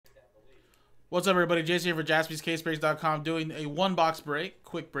What's up, everybody? Jason here for JaspysCaseBreaks.com doing a one-box break,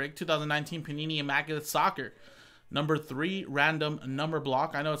 quick break, 2019 Panini Immaculate Soccer. Number 3, random number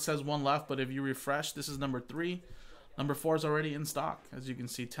block. I know it says 1 left, but if you refresh, this is number 3. Number 4 is already in stock. As you can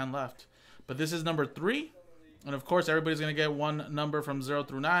see, 10 left. But this is number 3. And, of course, everybody's going to get one number from 0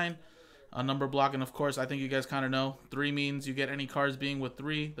 through 9. A number block, and, of course, I think you guys kind of know. 3 means you get any cards being with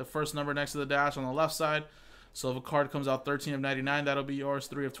 3. The first number next to the dash on the left side. So if a card comes out 13 of 99, that'll be yours.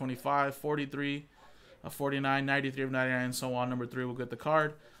 3 of 25, 43 of 49, 93 of 99, and so on. Number 3 will get the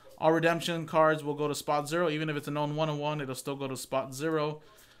card. All redemption cards will go to spot 0. Even if it's a known 1-on-1, it'll still go to spot 0.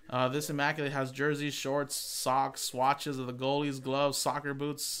 This Immaculate has jerseys, shorts, socks, swatches of the goalies, gloves, soccer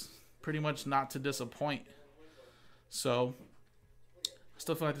boots. Pretty much not to disappoint. So, I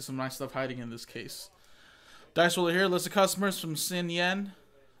still feel like there's some nice stuff hiding in this case. Dice roller here. List of customers from Sin Yen.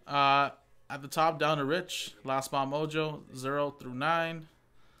 At the top, down to Rich. Last spot Mojo, 0 through 9.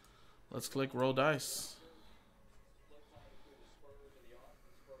 Let's click roll dice.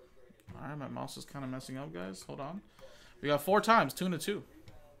 Alright, my mouse is kind of messing up, guys. Hold on. We got 4 times, 2 and a 2.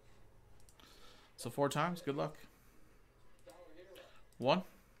 So 4 times, good luck. 1,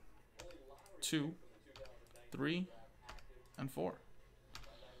 2, 3, and 4.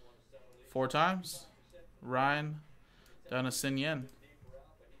 4 times. Ryan down to Sin Yen.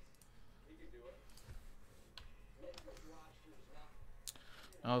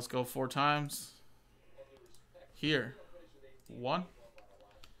 Now let's go 4 times. Here. 1,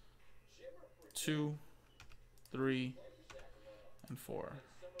 2, 3, and 4.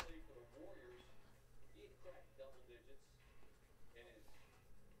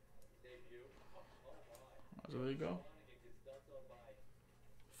 So there you go.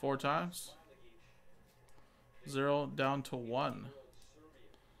 4 times. 0 down to 1.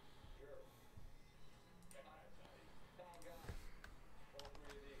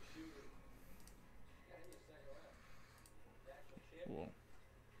 Whoa.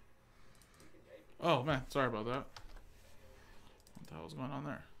 Oh man, sorry about that. What the hell was going on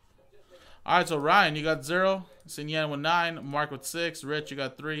there? Alright, so Ryan, you got 0. Sin Yen with 9. Mark with 6. Rich, you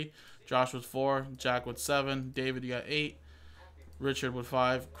got 3. Josh with 4. Jack with 7. David, you got 8. Richard with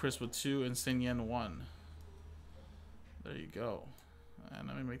 5. Chris with 2. And Sin Yen 1. There you go. And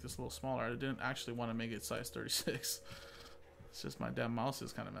let me make this a little smaller. I didn't actually want to make it size 36. It's just my damn mouse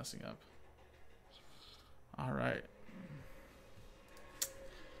is kind of messing up. Alright.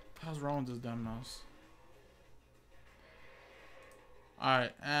 How's wrong with this damn mouse? Alright,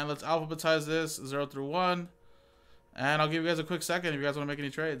 and let's alphabetize this 0 through 1. And I'll give you guys a quick second if you guys want to make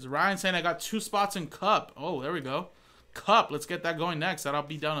any trades. Ryan saying I got 2 spots in Cup. Oh, there we go. Cup, let's get that going next. That'll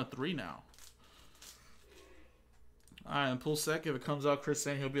be down to 3 now. Alright, and pull sec. If it comes out, Chris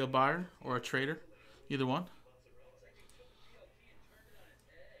saying he'll be a buyer or a trader. Either one.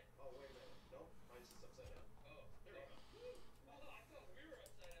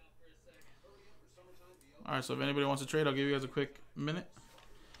 Alright, so if anybody wants to trade, I'll give you guys a quick minute.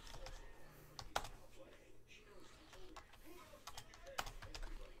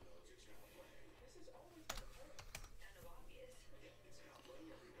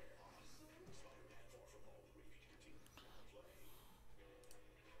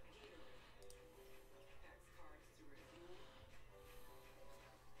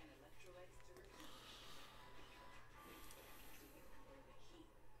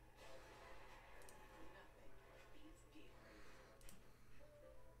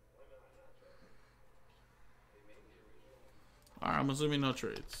 Alright, I'm assuming no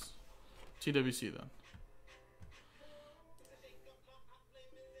trades. TWC then.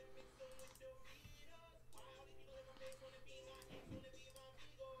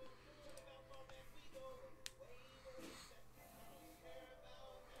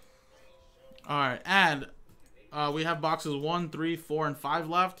 Alright, and we have boxes 1, 3, 4, and 5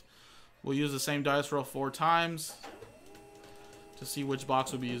 left. We'll use the same dice roll 4 times to see which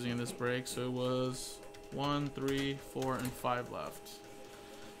box we'll be using in this break. So it was 1, 3, 4, and 5 left.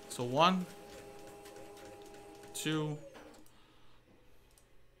 So 1, 2,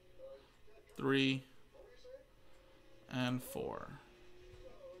 3, and 4.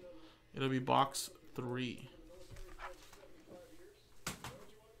 It'll be box 3.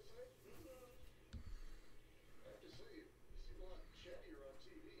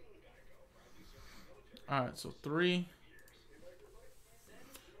 Alright, so 3,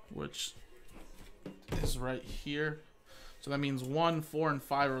 which is right here. So that means 1, 4, and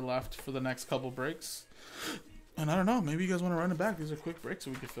 5 are left for the next couple breaks. And I don't know, maybe you guys want to run it back. These are quick breaks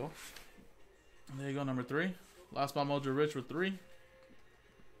so we can fill. And there you go, number 3. Last spot Mojo Rich with 3.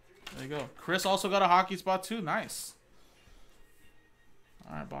 There you go. Chris also got a hockey spot too. Nice.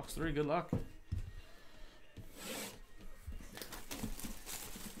 All right, box 3. Good luck.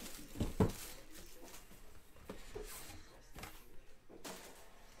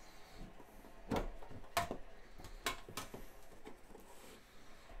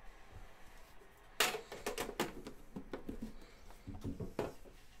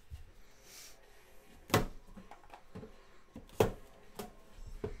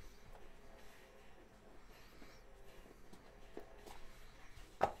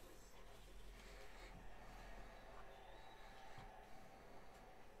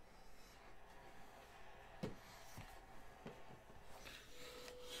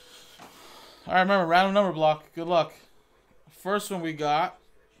 All right, remember, random number block. Good luck. First one we got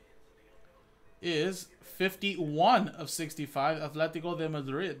is 51 of 65, Atletico de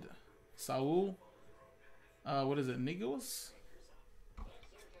Madrid. Saul. What is it? Niguez?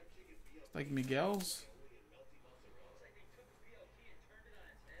 Like Miguel's.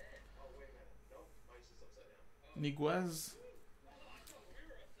 Niguez.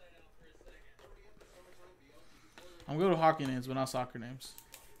 I'm good with hockey names, but not soccer names.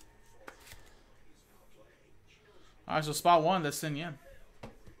 Alright, so spot one, that's Sin Yen.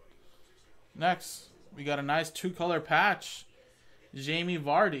 Next, we got a nice two-color patch. Jamie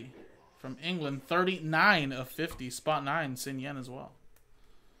Vardy from England, 39 of 50. Spot 9, Sin Yen as well.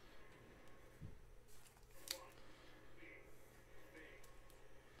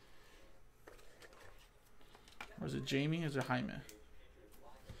 Or is it Jamie or is it Jaime?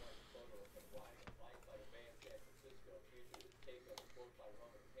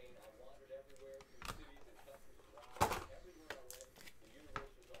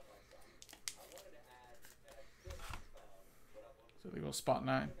 So they go spot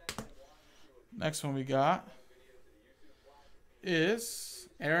 9. Next one we got is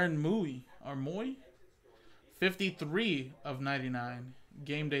Aaron Mooy, or Moy, 53 of 99.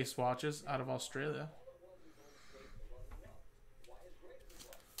 Game day swatches out of Australia.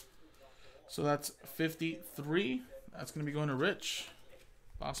 So that's 53. That's going to be going to Rich.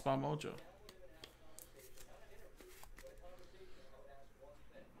 Last spot mojo.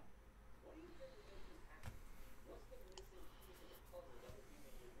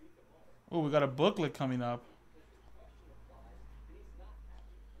 Oh, we got a booklet coming up.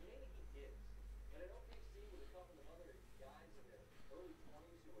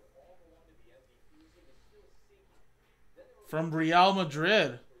 From Real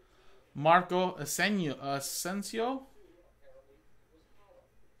Madrid, Marco Asensio.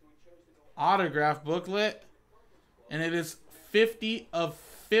 Autograph booklet. And it is 50 of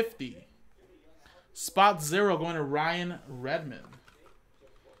 50. Spot 0 going to Ryan Redmond.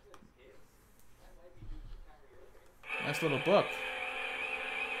 Nice little book.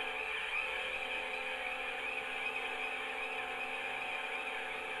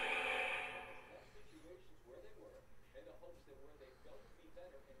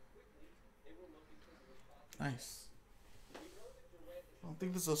 Nice. I don't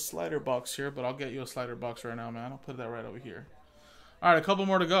think there's a slider box here, but I'll get you a slider box right now, man. I'll put that right over here. All right, a couple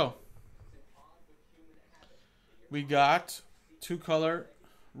more to go. We got two-color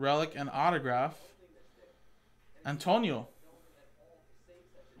relic and autograph. Antonio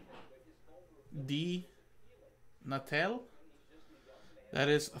Di Natel. That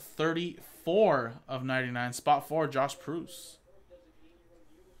is 34 of 99. Spot 4, Josh Pruce.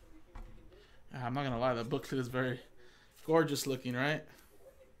 I'm not going to lie, that booklet is very gorgeous looking, right?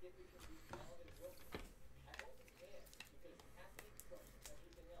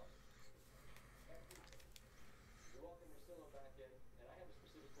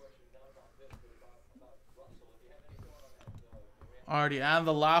 Alrighty, and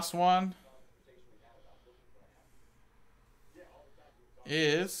the last one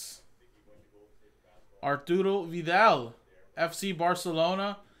is Arturo Vidal, FC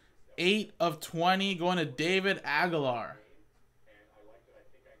Barcelona, 8 of 20, going to David Aguilar.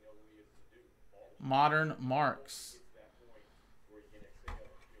 Modern Marks.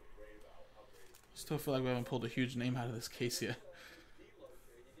 Still feel like we haven't pulled a huge name out of this case yet.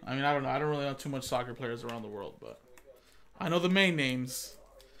 I mean, I don't know. I don't really know too much soccer players around the world, but I know the main names,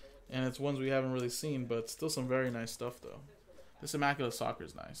 and it's ones we haven't really seen, but still some very nice stuff, though. This Immaculate Soccer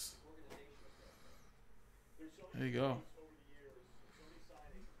is nice. There you go.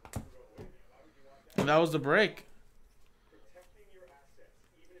 And that was the break.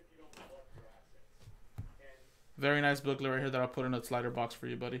 Very nice booklet right here that I'll put in a slider box for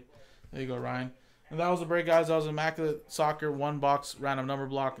you, buddy. There you go, Ryan. And that was the break, guys. That was Immaculate Soccer 1-box random number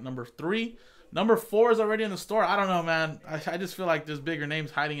block number 3. Number 4 is already in the store. I don't know, man. I just feel like there's bigger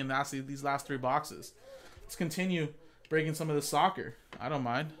names hiding in these last 3 boxes. Let's continue breaking some of the soccer. I don't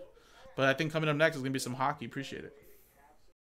mind. But I think coming up next is going to be some hockey. Appreciate it.